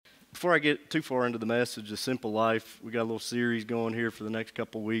before I get too far into the message, The Simple Life, we got a little series going here for the next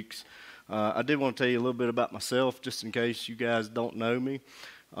couple weeks. I did want to tell you a little bit about myself, just in case you guys don't know me,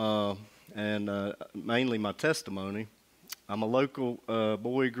 and mainly my testimony. I'm a local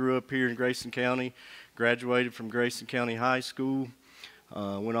boy, grew up here in Grayson County, graduated from Grayson County High School,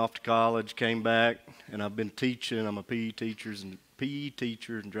 went off to college, came back, and I've been teaching. I'm a PE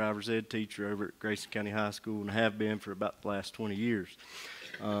teacher and driver's ed teacher over at Grayson County High School, and have been for about the last 20 years.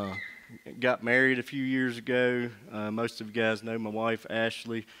 Got married a few years ago. Most of you guys know my wife,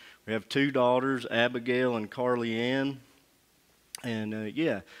 Ashley. We have 2 daughters, Abigail and Carly Ann. And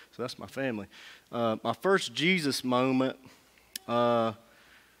so that's my family. My first Jesus moment, I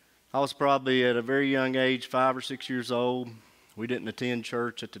was probably at a very young age, 5 or 6 years old. We didn't attend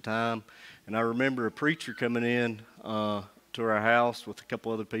church at the time. And I remember a preacher coming in to our house with a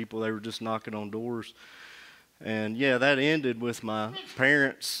couple other people. They were just knocking on doors. And that ended with my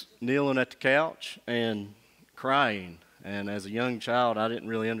parents kneeling at the couch and crying. And as a young child, I didn't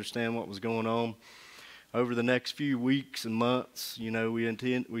really understand what was going on. Over the next few weeks and months,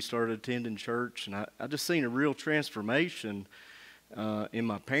 we started attending church, and I just seen a real transformation in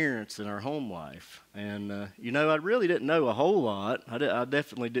my parents and our home life. And, I really didn't know a whole lot. I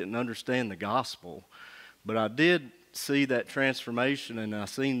definitely didn't understand the gospel, but I did see that transformation, and I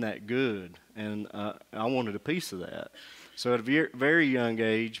seen that good, and I wanted a piece of that. So at a very young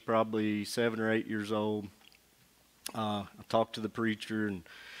age, probably 7 or 8 years old, I talked to the preacher, and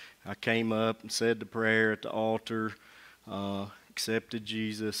I came up and said the prayer at the altar, accepted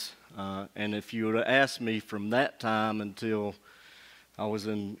Jesus. And if you would have asked me from that time until I was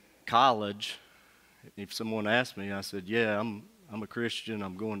in college, if someone asked me, I said, I'm a Christian,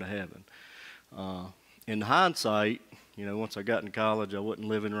 I'm going to heaven. In hindsight, once I got in college, I wasn't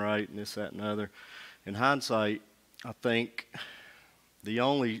living right and this, that, and other. In hindsight, I think the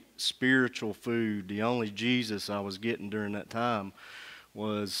only spiritual food, the only Jesus I was getting during that time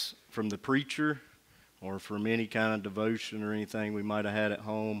was from the preacher or from any kind of devotion or anything we might have had at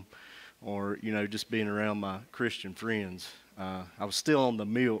home, or, just being around my Christian friends. I was still on the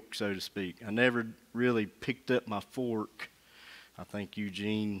milk, so to speak. I never really picked up my fork. I think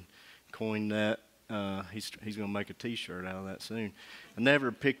Eugene coined that. He's going to make a T-shirt out of that soon. I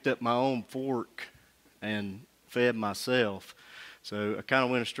never picked up my own fork and fed myself. So I kind of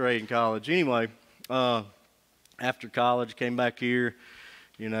went astray in college. Anyway, after college, came back here,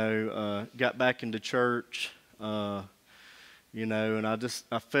 got back into church, and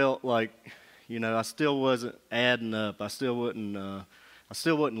I felt like, I still wasn't adding up. I still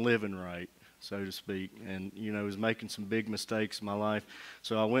wasn't living right, so to speak, and, was making some big mistakes in my life.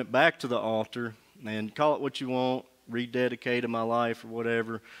 So I went back to the altar, and call it what you want, rededicated my life or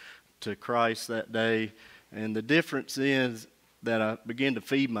whatever to Christ that day. And the difference is that I began to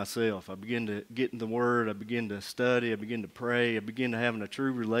feed myself. I began to get in the Word. I began to study. I began to pray. I began to having a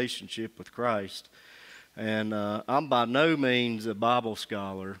true relationship with Christ. And I'm by no means a Bible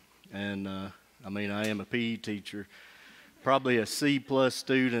scholar. And, I am a PE teacher. Probably a C+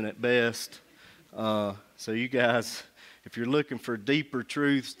 student at best. So you guys, if you're looking for deeper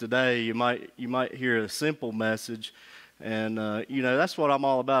truths today, you might hear a simple message. And, that's what I'm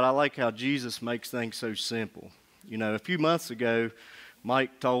all about. I like how Jesus makes things so simple. A few months ago,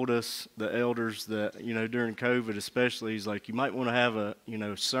 Mike told us, the elders, that, during COVID especially, he's like, you might want to have a,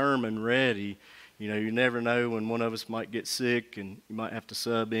 sermon ready. You never know when one of us might get sick and you might have to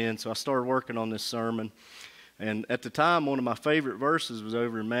sub in. So I started working on this sermon. And at the time, one of my favorite verses was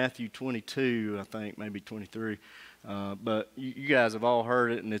over in Matthew 22, I think, maybe 23. But you guys have all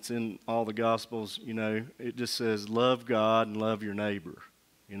heard it, and it's in all the Gospels. It just says, love God and love your neighbor.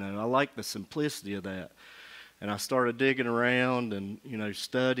 I like the simplicity of that. And I started digging around and,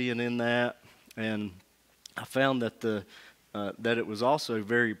 studying in that. And I found that that it was also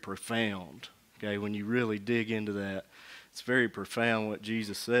very profound. Okay, when you really dig into that, it's very profound what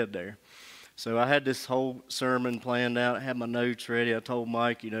Jesus said there. So I had this whole sermon planned out. I had my notes ready. I told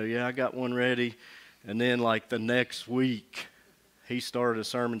Mike, I got one ready. And then, like, the next week, he started a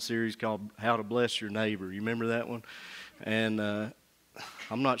sermon series called How to Bless Your Neighbor. You remember that one? And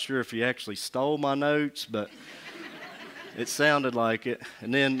I'm not sure if he actually stole my notes, but it sounded like it.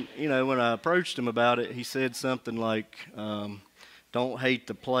 And then, when I approached him about it, he said something like, don't hate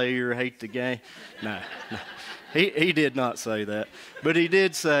the player, hate the game. No. He did not say that. But he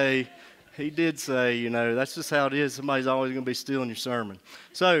did say, that's just how it is. Somebody's always going to be stealing your sermon.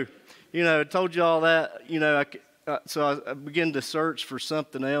 So, I told you all that, so I began to search for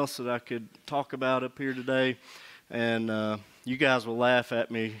something else that I could talk about up here today. And you guys will laugh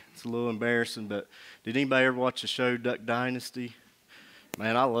at me. It's a little embarrassing, but did anybody ever watch the show Duck Dynasty?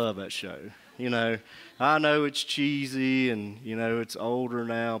 Man, I love that show. You know, I know it's cheesy and, you know, it's older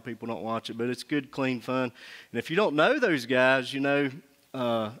now. People don't watch it, but it's good, clean fun. And if you don't know those guys, you know,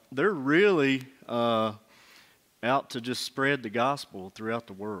 they're really out to just spread the gospel throughout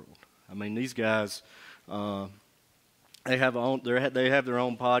the world. I mean, these guys, they have their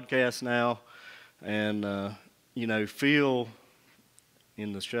own podcast now, and you know, Phil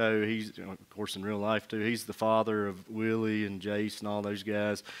in the show, he's, you know, of course in real life too, he's the father of Willie and Jace and all those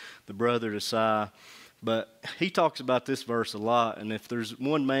guys, the brother to Cy. But he talks about this verse a lot, and if there's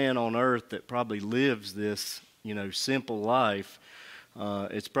one man on earth that probably lives this, you know, simple life,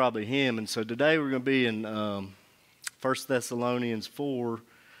 it's probably him. And so today we're going to be in 1 Thessalonians 4.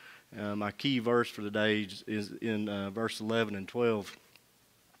 My key verse for today is in verse 11 and 12.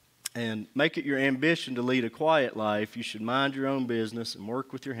 And make it your ambition to lead a quiet life. You should mind your own business and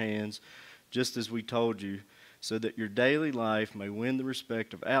work with your hands, just as we told you, so that your daily life may win the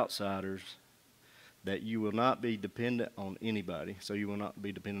respect of outsiders, that you will not be dependent on anybody. So you will not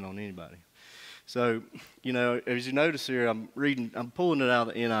be dependent on anybody. So, you know, as you notice here, I'm pulling it out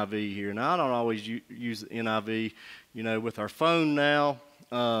of the NIV here. Now, I don't always use the NIV, you know, with our phone now.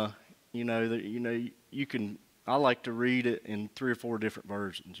 You can, I like to read it in 3 or 4 different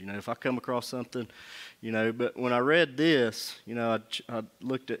versions. You know, if I come across something, you know, but when I read this, you know, I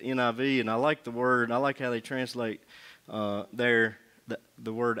looked at NIV and I like the word, I like how they translate the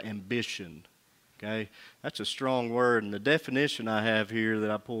word ambition. Okay, that's a strong word, and the definition I have here that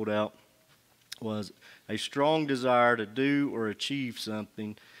I pulled out was a strong desire to do or achieve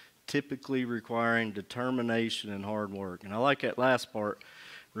something, typically requiring determination and hard work. And I like that last part,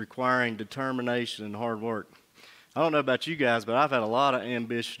 requiring determination and hard work. I don't know about you guys, but I've had a lot of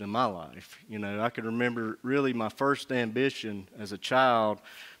ambition in my life. You know, I can remember really my first ambition as a child.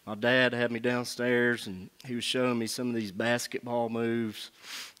 My dad had me downstairs, and he was showing me some of these basketball moves,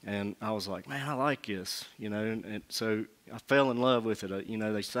 and I was like, man, I like this, you know, and so I fell in love with it. You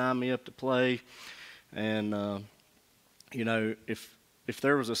know, they signed me up to play, and, you know, if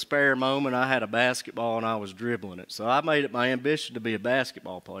there was a spare moment, I had a basketball and I was dribbling it. So I made it my ambition to be a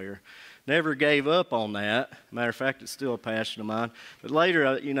basketball player. Never gave up on that. Matter of fact, it's still a passion of mine. But later,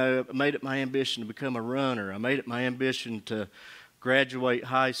 I made it my ambition to become a runner. I made it my ambition to graduate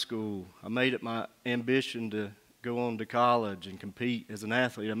high school. I made it my ambition to go on to college and compete as an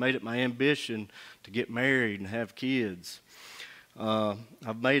athlete. I made it my ambition to get married and have kids.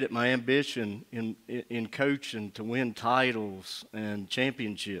 I've made it my ambition in coaching to win titles and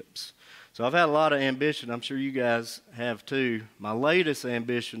championships. So I've had a lot of ambition. I'm sure you guys have too. My latest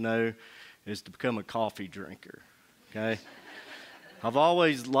ambition, though, is to become a coffee drinker. Okay? I've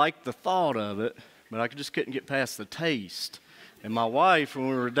always liked the thought of it, but I just couldn't get past the taste. And my wife, when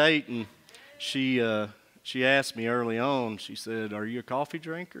we were dating, she asked me early on, she said, "Are you a coffee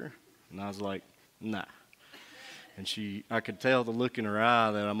drinker?" And I was like, "Nah." And I could tell the look in her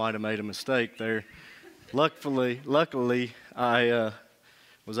eye that I might have made a mistake there. Luckily, I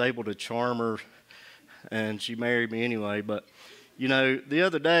was able to charm her, and she married me anyway. But, you know, the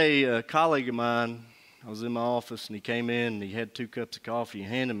other day, a colleague of mine, I was in my office, and he came in, and he had 2 cups of coffee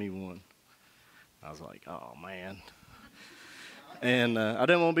and handed me one. I was like, oh, man. And I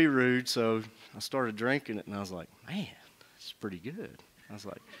didn't want to be rude, so I started drinking it, and I was like, man, it's pretty good. I was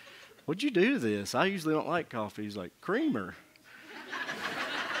like, what'd you do to this? I usually don't like coffee. He's like, creamer.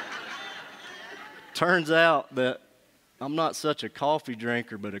 Turns out that I'm not such a coffee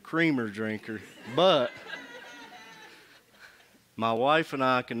drinker, but a creamer drinker. But my wife and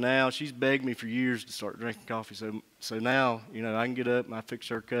I can now, she's begged me for years to start drinking coffee. So now, you know, I can get up and I fix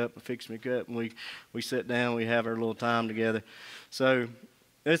her cup, I fix me a cup, and we sit down, we have our little time together. So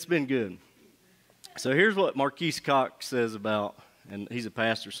it's been good. So here's what Marquise Cox says about, and he's a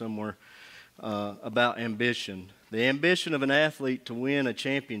pastor somewhere, about ambition. The ambition of an athlete to win a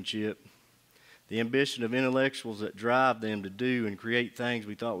championship, the ambition of intellectuals that drive them to do and create things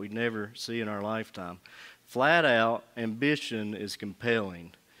we thought we'd never see in our lifetime. Flat out, ambition is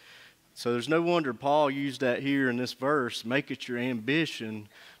compelling. So there's no wonder Paul used that here in this verse, make it your ambition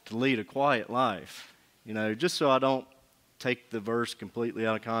to lead a quiet life. You know, just so I don't take the verse completely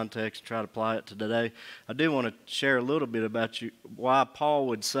out of context and try to apply it to today, I do want to share a little bit about why Paul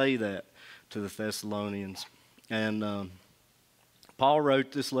would say that to the Thessalonians. And Paul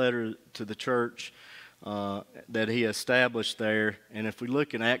wrote this letter to the church that he established there. And if we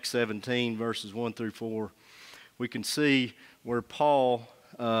look in Acts 17, verses 1 through 4, we can see where Paul,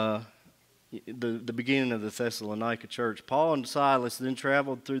 the beginning of the Thessalonica church, Paul and Silas then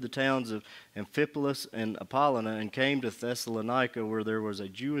traveled through the towns of Amphipolis and Apollonia and came to Thessalonica, where there was a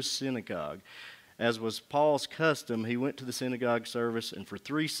Jewish synagogue. as was Paul's custom, he went to the synagogue service, and for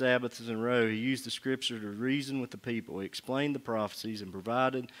 3 Sabbaths in a row he used the Scripture to reason with the people. He explained the prophecies and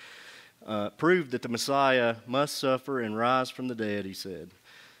proved that the Messiah must suffer and rise from the dead, he said.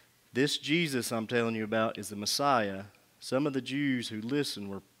 This Jesus I'm telling you about is the Messiah. Some of the Jews who listened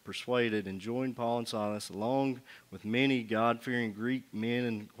were persuaded and joined Paul and Silas, along with many God-fearing Greek men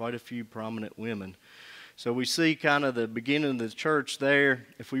and quite a few prominent women. So we see kind of the beginning of the church there.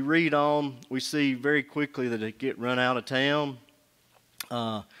 If we read on, we see very quickly that they get run out of town.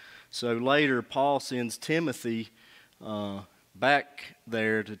 So later, Paul sends Timothy back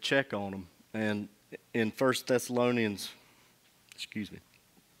there to check on them. And in 1 Thessalonians,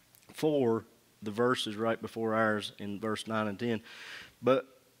 4, the verses right before ours in verse 9 and 10. But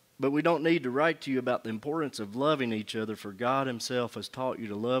we don't need to write to you about the importance of loving each other, for God himself has taught you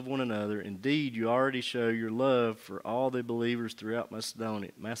to love one another. Indeed, you already show your love for all the believers throughout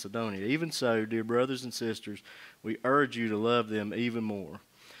Macedonia. Even so, dear brothers and sisters, we urge you to love them even more.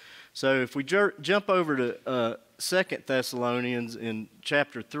 So if we jump over to 2 Thessalonians in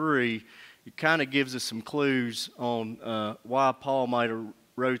chapter 3, it kind of gives us some clues on why Paul might have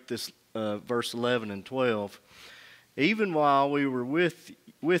wrote this verse 11 and 12. Even while we were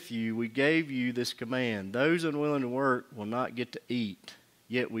with you, we gave you this command. Those unwilling to work will not get to eat.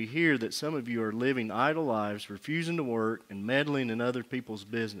 Yet we hear that some of you are living idle lives, refusing to work, and meddling in other people's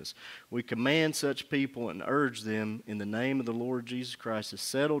business. We command such people and urge them in the name of the Lord Jesus Christ to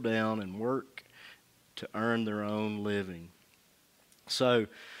settle down and work to earn their own living. So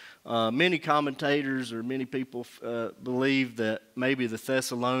many commentators or many people believe that maybe the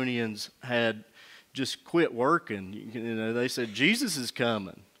Thessalonians had just quit working. They said, Jesus is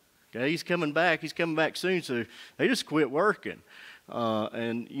coming. Okay, he's coming back. He's coming back soon. So they just quit working.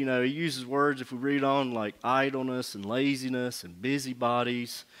 And he uses words, if we read on, like idleness and laziness and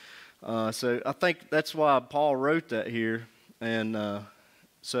busybodies. So I think that's why Paul wrote that here. And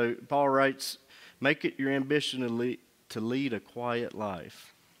so Paul writes, make it your ambition to lead a quiet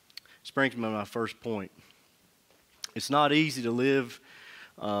life. This brings me to my first point. It's not easy to live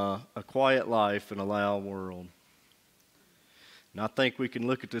a quiet life in a loud world. And I think we can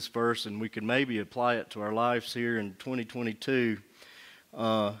look at this verse and we can maybe apply it to our lives here in 2022.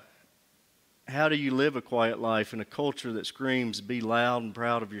 How do you live a quiet life in a culture that screams, be loud and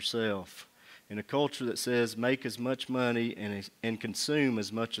proud of yourself? In a culture that says, make as much money and consume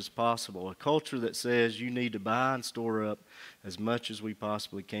as much as possible. A culture that says you need to buy and store up as much as we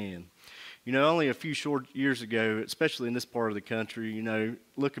possibly can. Only a few short years ago, especially in this part of the country,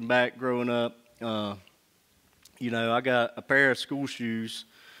 looking back growing up, I got a pair of school shoes.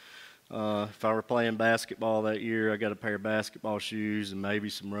 If I were playing basketball that year, I got a pair of basketball shoes and maybe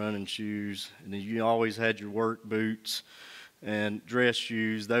some running shoes. And then you always had your work boots and dress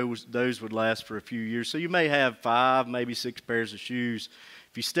shoes. Those would last for a few years. So you may have 5, maybe 6 pairs of shoes.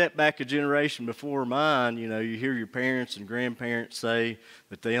 If you step back a generation before mine, you hear your parents and grandparents say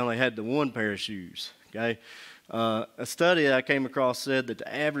that they only had the 1 pair of shoes, okay? A study I came across said that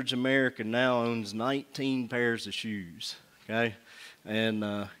the average American now owns 19 pairs of shoes, okay? And,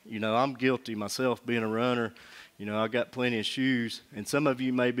 I'm guilty myself being a runner. I got plenty of shoes, and some of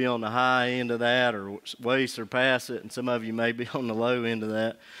you may be on the high end of that or way surpass it, and some of you may be on the low end of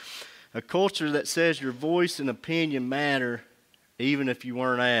that. A culture that says your voice and opinion matter even if you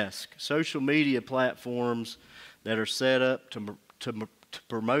weren't asked. Social media platforms that are set up to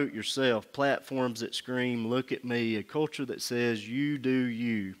promote yourself. Platforms that scream, look at me. A culture that says, you do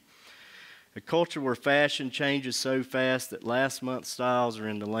you. A culture where fashion changes so fast that last month's styles are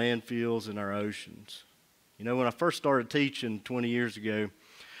in the landfills and our oceans. When I first started teaching 20 years ago,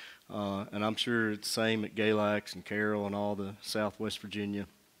 and I'm sure it's the same at Galax and Carroll and all the Southwest Virginia,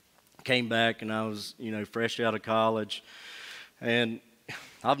 came back and I was, fresh out of college. And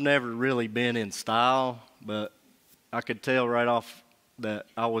I've never really been in style, but I could tell right off that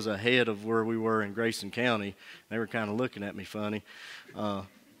I was ahead of where we were in Grayson County. They were kind of looking at me funny. And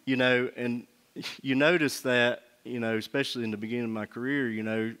you notice that, especially in the beginning of my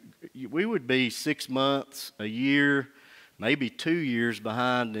career, we would be 6 months, a year, maybe 2 years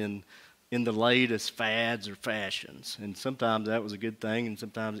behind in the latest fads or fashions. And sometimes that was a good thing, and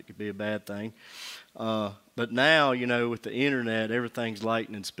sometimes it could be a bad thing. But now, with the internet, everything's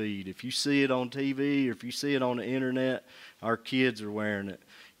lightning speed. If you see it on TV or if you see it on the internet, our kids are wearing it.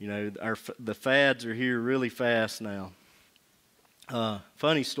 The fads are here really fast now.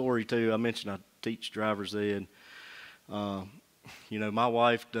 Funny story, too. I mentioned I teach driver's ed. My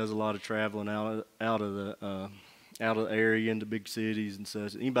wife does a lot of traveling out of the area into big cities and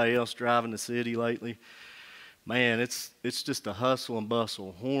such. Anybody else driving the city lately? man, it's just a hustle and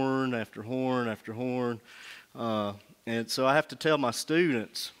bustle, horn after horn after horn. And so I have to tell my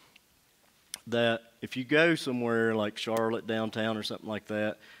students that if you go somewhere like Charlotte downtown or something like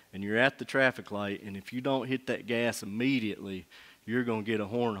that, and you're at the traffic light, and if you don't hit that gas immediately, you're going to get a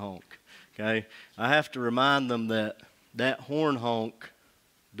horn honk. Okay? I have to remind them that that horn honk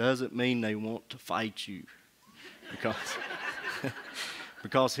doesn't mean they want to fight you.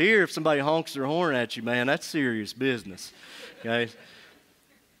 Because here, if somebody honks their horn at you, man, that's serious business. Okay?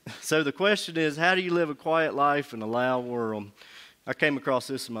 So the question is, how do you live a quiet life in a loud world? I came across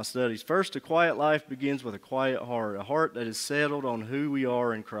this in my studies. First, a quiet life begins with a quiet heart, a heart that is settled on who we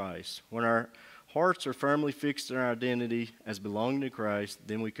are in Christ. When our hearts are firmly fixed in our identity as belonging to Christ,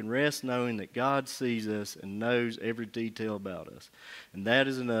 then we can rest knowing that God sees us and knows every detail about us. And that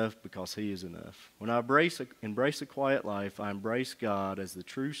is enough because He is enough. When I embrace a quiet life, I embrace God as the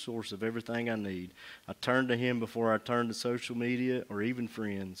true source of everything I need. I turn to Him before I turn to social media or even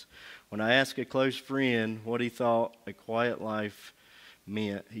friends. When I asked a close friend what he thought a quiet life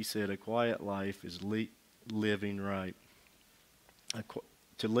meant, he said a quiet life is living right.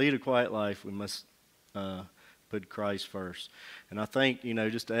 To lead a quiet life, we must put Christ first. And I think,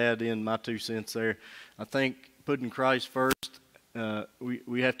 just to add in my 2 cents there, I think putting Christ first,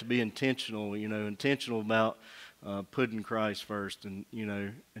 we have to be intentional, intentional about putting Christ first, and,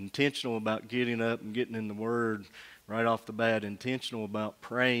 intentional about getting up and getting in the Word right off the bat, intentional about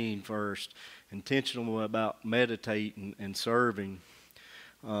praying first, intentional about meditating and serving.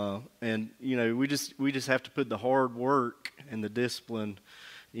 And we just have to put the hard work and the discipline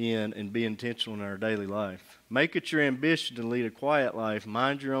in and be intentional in our daily life. Make it your ambition to lead a quiet life.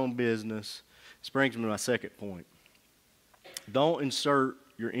 Mind your own business. This brings me to my second point. Don't insert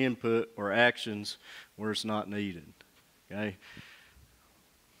your input or actions where it's not needed. Okay?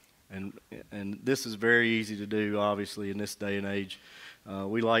 And this is very easy to do, obviously, in this day and age.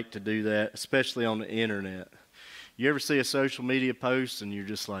 We like to do that, especially on the internet. You ever see a social media post and you're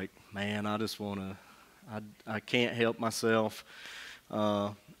just like, man, I can't help myself.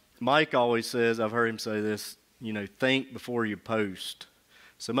 Mike always says, I've heard him say this, think before you post.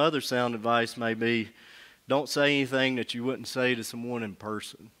 Some other sound advice may be, don't say anything that you wouldn't say to someone in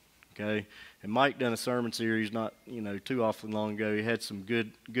person. Okay? And Mike done a sermon series not, too often long ago. He had some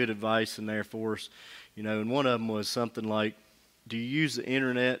good advice in there for us. And one of them was something like, do you use the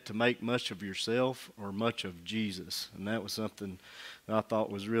internet to make much of yourself or much of Jesus? And that was something that I thought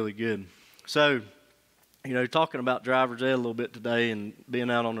was really good. So, talking about driver's ed a little bit today and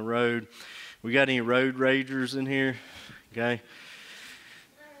being out on the road. We got any road ragers in here? Okay.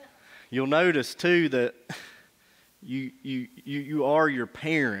 You'll notice too that you are your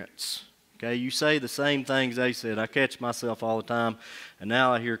parents. Okay, you say the same things they said. I catch myself all the time, and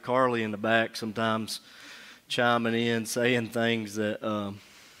now I hear Carly in the back sometimes chiming in, saying things that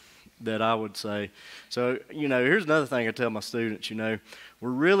I would say. So, here's another thing I tell my students, we're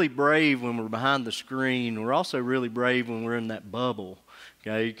really brave when we're behind the screen. We're also really brave when we're in that bubble.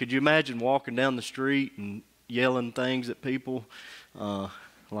 Okay, could you imagine walking down the street and yelling things at people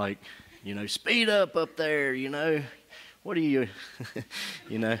like, speed up there, what are you,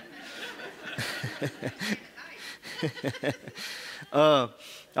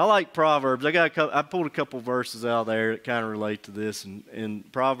 I like Proverbs. I pulled a couple verses out there that kind of relate to this. In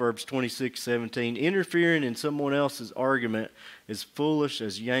Proverbs 26:17, interfering in someone else's argument is foolish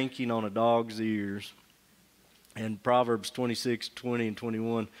as yanking on a dog's ears. And Proverbs 26:20 and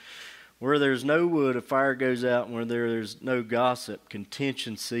 21, where there's no wood, a fire goes out, and where there's no gossip,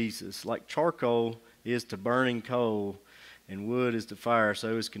 contention ceases. Like charcoal is to burning coal, and wood is to fire,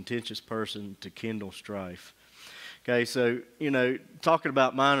 so is contentious person to kindle strife. Okay, so, talking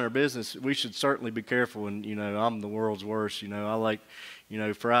about minding our business, we should certainly be careful. And, I'm the world's worst. I like,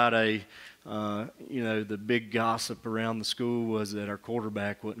 Friday, the big gossip around the school was that our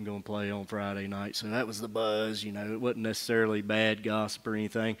quarterback wasn't going to play on Friday night. So that was the buzz. It wasn't necessarily bad gossip or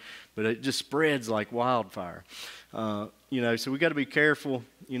anything, but it just spreads like wildfire. So we got to be careful,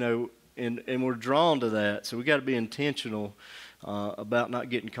 and we're drawn to that. So we got to be intentional about not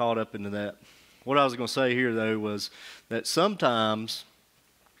getting caught up into that. What I was going to say here, though, was that sometimes,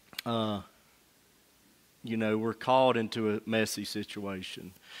 we're caught into a messy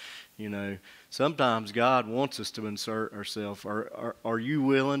situation. Sometimes God wants us to insert ourselves. Are you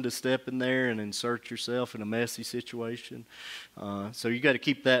willing to step in there and insert yourself in a messy situation? So you got to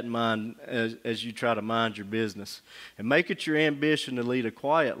keep that in mind as you try to mind your business. And make it your ambition to lead a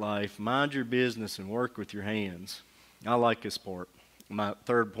quiet life. Mind your business and work with your hands. I like this part. My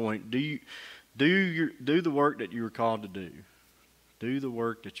third point, do the work that you were called to do. Do the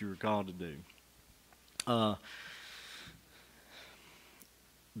work that you were called to do. Uh,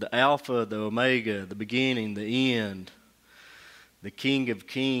 the Alpha, the Omega, the beginning, the end, the King of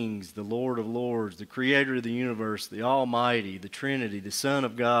Kings, the Lord of Lords, the Creator of the universe, the Almighty, the Trinity, the Son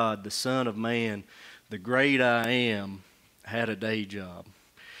of God, the Son of Man, the great I Am, had a day job.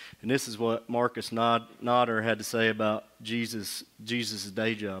 And this is what Marcus Nodder had to say about Jesus'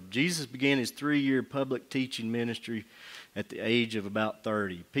 day job. Jesus began his 3-year public teaching ministry at the age of about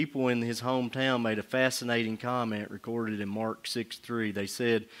 30. People in his hometown made a fascinating comment recorded in Mark 6:3. They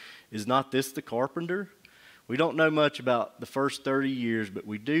said, "Is not this the carpenter?" We don't know much about the first 30 years, but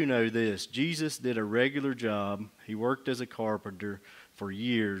we do know this. Jesus did a regular job. He worked as a carpenter for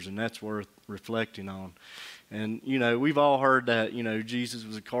years, and that's worth reflecting on. And, we've all heard that, Jesus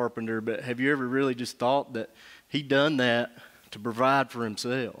was a carpenter, but have you ever really just thought that he done that to provide for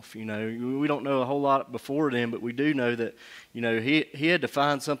himself? We don't know a whole lot before then, but we do know that, he had to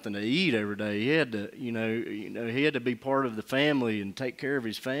find something to eat every day. He had to, he had to be part of the family and take care of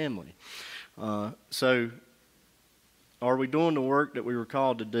his family. So are we doing the work that we were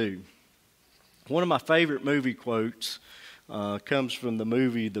called to do? One of my favorite movie quotes comes from the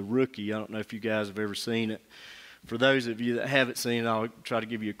movie The Rookie. I don't know if you guys have ever seen it. For those of you that haven't seen it, I'll try to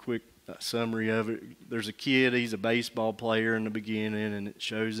give you a quick summary of it. There's a kid, he's a baseball player in the beginning, and it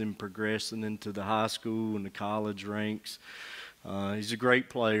shows him progressing into the high school and the college ranks. He's a great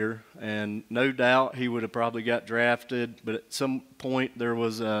player, and no doubt he would have probably got drafted, but at some point there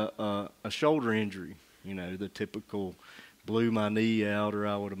was a shoulder injury, the typical blew my knee out or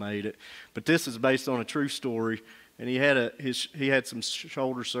I would have made it. But this is based on a true story. And he had some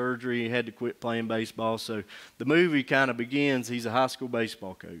shoulder surgery. He had to quit playing baseball. So the movie kind of begins. He's a high school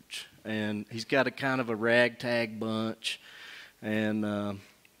baseball coach, and he's got a kind of a ragtag bunch. And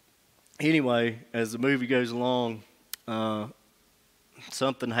anyway, as the movie goes along,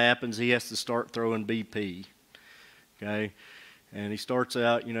 something happens. He has to start throwing BP. Okay, and he starts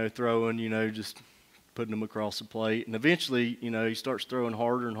out, throwing, just putting them across the plate. And eventually, he starts throwing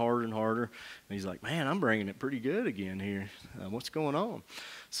harder and harder and harder. And he's like, man, I'm bringing it pretty good again here. What's going on?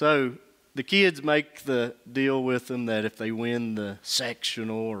 So the kids make the deal with him that if they win the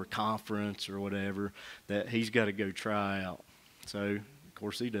sectional or conference or whatever, that he's got to go try out. So, of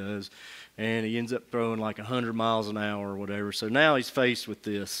course, he does. And he ends up throwing like 100 miles an hour or whatever. So now he's faced with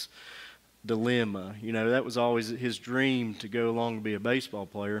this dilemma. That was always his dream to go along and be a baseball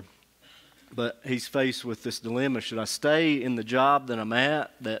player. But he's faced with this dilemma. Should I stay in the job that I'm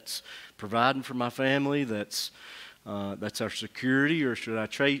at that's providing for my family, that's our security, or should I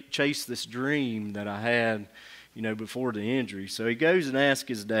chase this dream that I had, before the injury? So he goes and asks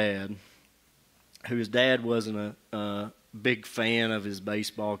his dad, who his dad wasn't a big fan of his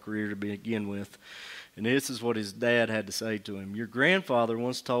baseball career to begin with. And this is what his dad had to say to him. Your grandfather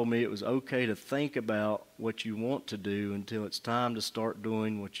once told me it was okay to think about what you want to do until it's time to start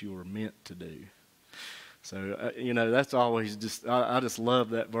doing what you were meant to do. So, that's always just, I just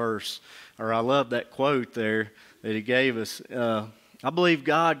love that verse, or I love that quote there that he gave us. I believe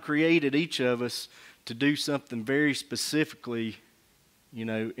God created each of us to do something very specifically,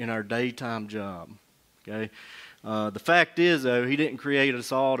 in our daytime job. Okay. The fact is, though, he didn't create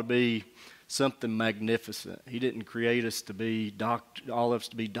us all to be something magnificent. He didn't create us to be all of us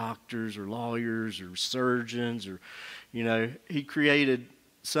to be doctors or lawyers or surgeons, or he created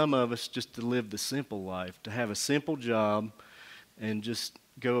some of us just to live the simple life, to have a simple job and just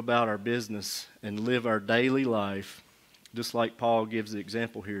go about our business and live our daily life, just like Paul gives the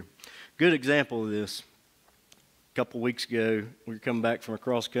example here. Good example of this. A couple weeks ago, we were coming back from a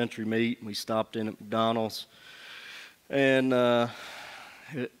cross-country meet, and we stopped in at McDonald's, and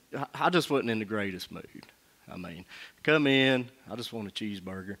I just wasn't in the greatest mood. I mean, come in, I just want a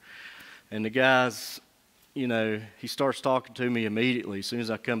cheeseburger. And the guy's, he starts talking to me immediately as soon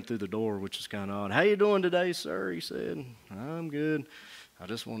as I come through the door, which is kind of odd. How you doing today, sir? He said. I'm good. I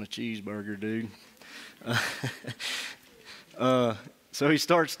just want a cheeseburger, dude. So he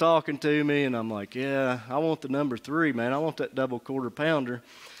starts talking to me, and I'm like, yeah, I want the number 3, man. I want that double quarter pounder.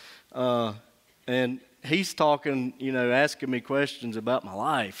 And he's talking, asking me questions about my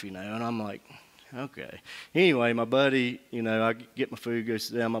life, and I'm like, okay. Anyway, my buddy, I get my food, go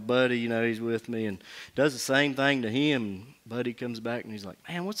sit down. My buddy, he's with me and does the same thing to him. Buddy comes back and he's like,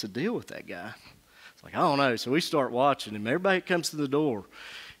 man, what's the deal with that guy? It's like, I don't know. So we start watching him. Everybody comes to the door.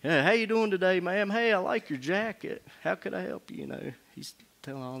 Yeah, how you doing today, ma'am? Hey, I like your jacket. How could I help you? He's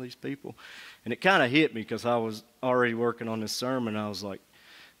telling all these people. And it kind of hit me because I was already working on this sermon. I was like,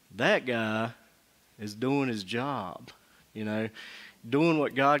 that guy is doing his job. doing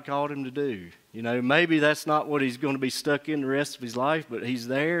what God called him to do. You know, maybe that's not what he's going to be stuck in the rest of his life, but he's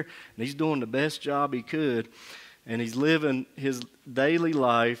there and he's doing the best job he could, and he's living his daily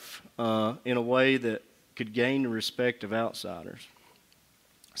life in a way that could gain the respect of outsiders.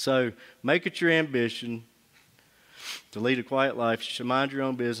 So make it your ambition to lead a quiet life. You should mind your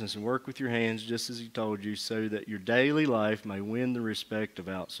own business and work with your hands just as he told you, so that your daily life may win the respect of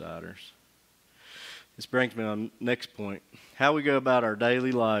outsiders. This brings me on the next point. How we go about our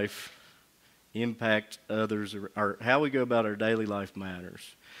daily life impacts others, or how we go about our daily life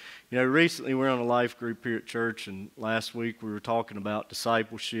matters. You know, recently we're on a life group here at church, and last week we were talking about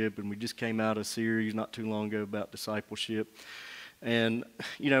discipleship, and we just came out of a series not too long ago about discipleship. And,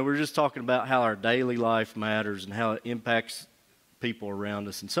 you know, we're just talking about how our daily life matters and how it impacts people around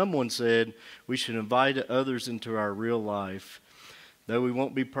us. And someone said we should invite others into our real life. Though we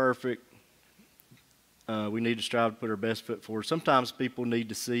won't be perfect, we need to strive to put our best foot forward. Sometimes people need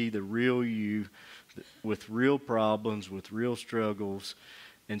to see the real you with real problems, with real struggles,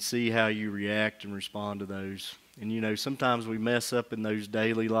 and see how you react and respond to those. And, you know, sometimes we mess up in those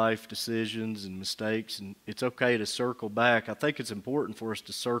daily life decisions and mistakes, and it's okay to circle back. I think it's important for us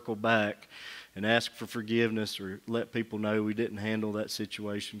to circle back and ask for forgiveness or let people know we didn't handle that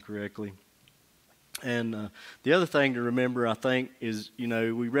situation correctly. And the other thing to remember, I think, is, you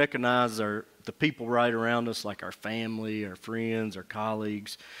know, we recognize the people right around us, like our family, our friends, our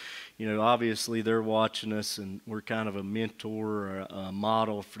colleagues. You know, obviously they're watching us, and we're kind of a mentor or a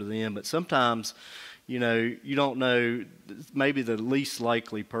model for them. But sometimes, you know, you don't know, maybe the least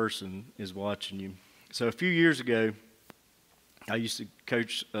likely person is watching you. So a few years ago, I used to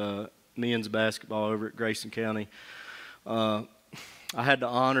coach men's basketball over at Grayson County. I had the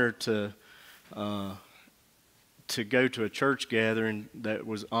honor to go to a church gathering that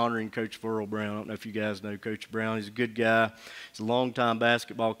was honoring Coach Verl Brown. I don't know if you guys know Coach Brown. He's a good guy. He's a longtime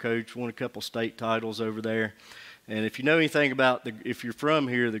basketball coach, won a couple state titles over there. And if you know anything about if you're from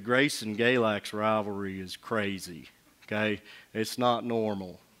here, the Grayson-Galax rivalry is crazy, okay? It's not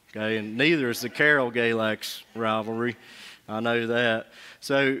normal, okay? And neither is the Carroll-Galax rivalry. I know that.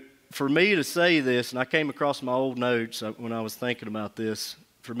 So for me to say this, and I came across my old notes when I was thinking about this,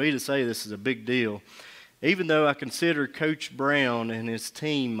 for me to say this is a big deal. Even though I consider Coach Brown and his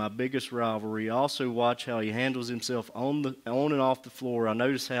team my biggest rivalry, I also watch how he handles himself on and off the floor. I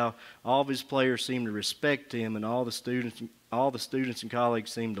notice how all of his players seem to respect him, and all the students and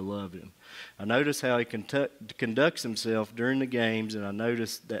colleagues seem to love him. I notice how he conducts himself during the games, and I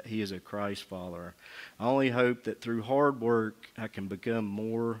notice that he is a Christ follower. I only hope that through hard work I can become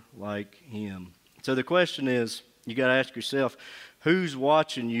more like him. So the question is, you got to ask yourself, who's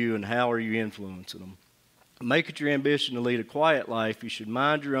watching you and how are you influencing them? Make it your ambition to lead a quiet life. You should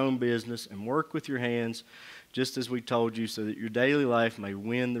mind your own business and work with your hands, just as we told you, so that your daily life may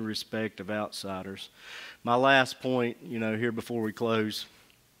win the respect of outsiders. My last point, you know, here before we close,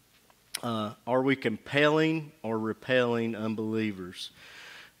 are we compelling or repelling unbelievers?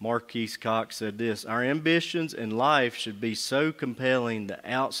 Marquise Cox said this: our ambitions in life should be so compelling that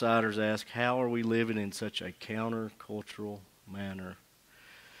outsiders ask, how are we living in such a countercultural manner?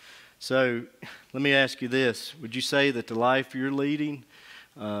 So let me ask you this. Would you say that the life you're leading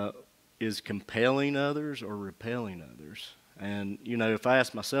is compelling others or repelling others? And, you know, if I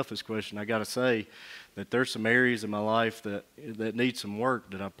ask myself this question, I got to say that there's some areas in my life that need some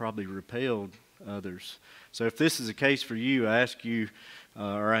work, that I've probably repelled others. So if this is the case for you, I ask you,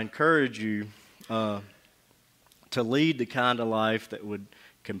 or I encourage you to lead the kind of life that would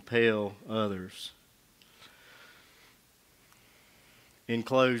compel others. In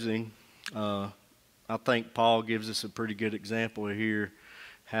closing, I think Paul gives us a pretty good example here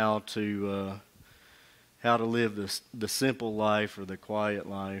how to live the simple life or the quiet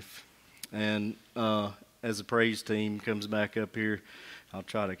life. And as the praise team comes back up here, I'll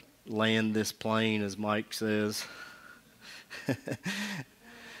try to land this plane, as Mike says.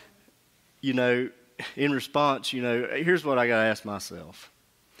 You know, in response, you know, here's what I got to ask myself.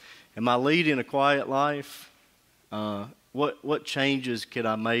 Am I leading a quiet life? What changes could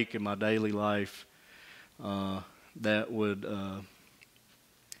I make in my daily life that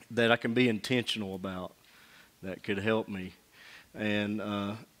I can be intentional about, that could help me? And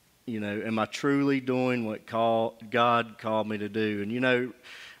you know, am I truly doing what God called me to do? And you know,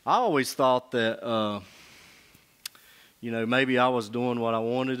 I always thought that you know, maybe I was doing what I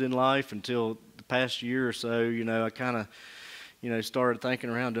wanted in life until the past year or so. You know, I kind of, you know, started thinking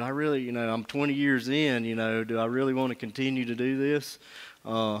around, do I really, you know, I'm 20 years in, you know, do I really want to continue to do this?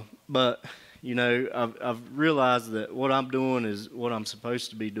 But, you know, I've realized that what I'm doing is what I'm supposed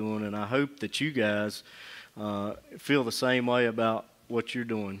to be doing, and I hope that you guys feel the same way about what you're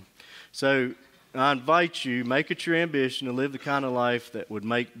doing. So I invite you, make it your ambition to live the kind of life that would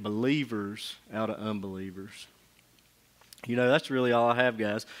make believers out of unbelievers. You know, that's really all I have,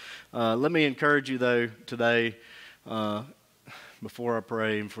 guys. Let me encourage you, though, today, before I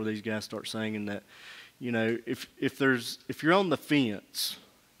pray and before these guys start singing, that, you know, if you're on the fence,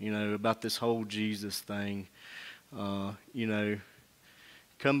 you know, about this whole Jesus thing, you know,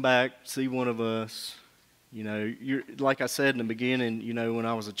 come back, see one of us. You know, like I said in the beginning, you know, when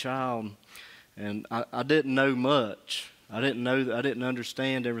I was a child, and I didn't know much. I didn't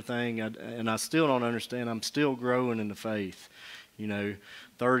understand everything, and I still don't understand. I'm still growing in the faith. You know,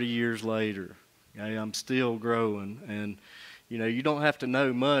 30 years later, okay, I'm still growing. And, you know, you don't have to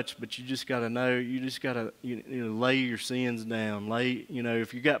know much, but you just got to know. You just got to, you know, lay your sins down. You know,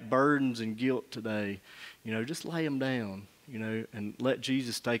 if you got burdens and guilt today, you know, just lay them down, you know, and let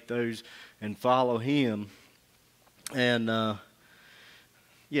Jesus take those and follow him. And,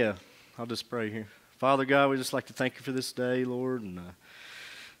 yeah, I'll just pray here. Father God, we just like to thank you for this day, Lord, and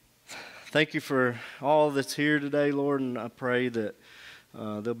thank you for all that's here today, Lord, and I pray that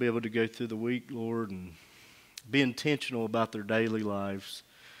they'll be able to go through the week, Lord, and be intentional about their daily lives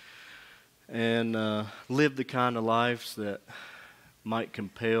and live the kind of lives that might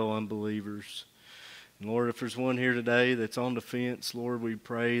compel unbelievers. And Lord, if there's one here today that's on the fence, Lord, we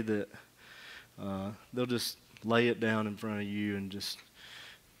pray that they'll just lay it down in front of you and just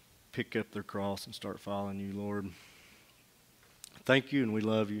pick up their cross and start following you, Lord. Thank you, and we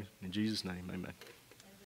love you. In Jesus' name, amen.